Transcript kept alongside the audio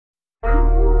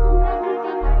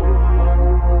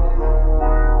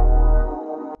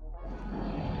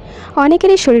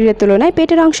অনেকেরই শরীরের তুলনায়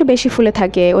পেটের অংশ বেশি ফুলে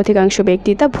থাকে। অধিকাংশ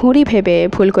ব্যক্তি তা ভুঁড়ি ভেবে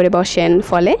ভুল করে বসেন,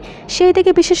 ফলে সেই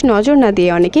দিকে বিশেষ নজর না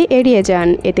দিয়ে অনেকেই এড়িয়ে যান।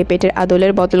 এতে পেটের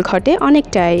আদলের বদল ঘটে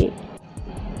অনেকটাই।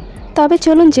 তবে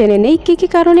চলুন জেনে নেই কী কী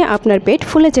কারণে আপনার পেট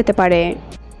ফুলে যেতে পারে।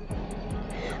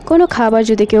 কোনো খাবার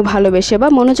যদি কেউ ভালোবেসে বা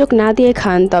মনোযোগ না দিয়ে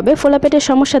খান, তবে ফোলা পেটের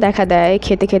সমস্যা দেখা দেয়।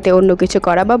 খেতে খেতে অন্য কিছু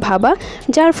করা বা ভাবা,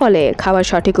 যার ফলে খাবার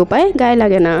সঠিক উপায়ে গায়ে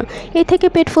লাগে না, এ থেকে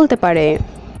পেট ফুলতে পারে।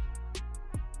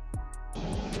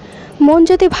 মন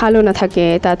যদি ভালো না থাকে,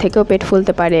 তা থেকেও পেট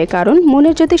ফুলতে পারে, কারণ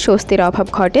মনের যদি স্বস্তির অভাব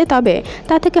ঘটে, তবে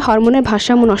তা থেকে হরমোনের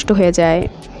ভারসাম্য নষ্ট হয়ে যায়।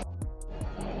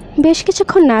 বেশ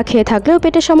কিছুক্ষণ না খেয়ে থাকলেও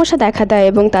পেটের সমস্যা দেখা দেয়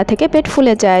এবং তা থেকে পেট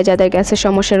ফুলে যায়। যাদের গ্যাসের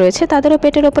সমস্যা রয়েছে তাদেরও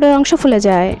পেটের ওপরের অংশ ফুলে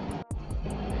যায়।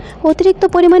 অতিরিক্ত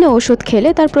পরিমাণে ওষুধ খেলে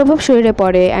তার প্রভাব শরীরে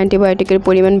পড়ে। অ্যান্টিবায়োটিকের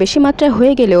পরিমাণ বেশি মাত্রায়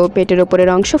হয়ে গেলেও পেটের ওপরের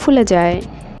অংশ ফুলে যায়।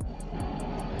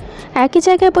 একই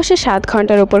জায়গায় বসে 7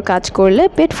 ঘন্টার ওপর কাজ করলে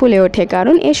পেট ফুলে ওঠে,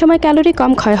 কারণ এ সময় ক্যালোরি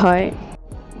কম ক্ষয় হয়।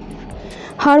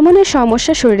 হরমোনের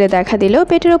সমস্যা শরীরে দেখা দিলেও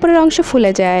পেটের ওপরের অংশ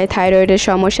ফুলে যায়। থাইরয়েডের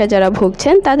সমস্যা যারা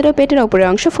ভুগছেন তাদেরও পেটের ওপরের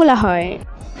অংশ ফোলা হয়।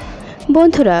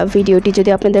 বন্ধুরা, ভিডিওটি যদি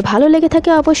আপনাদের ভালো লেগে থাকে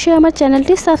অবশ্যই আমার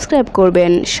চ্যানেলটি সাবস্ক্রাইব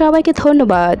করবেন। সবাইকে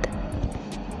ধন্যবাদ।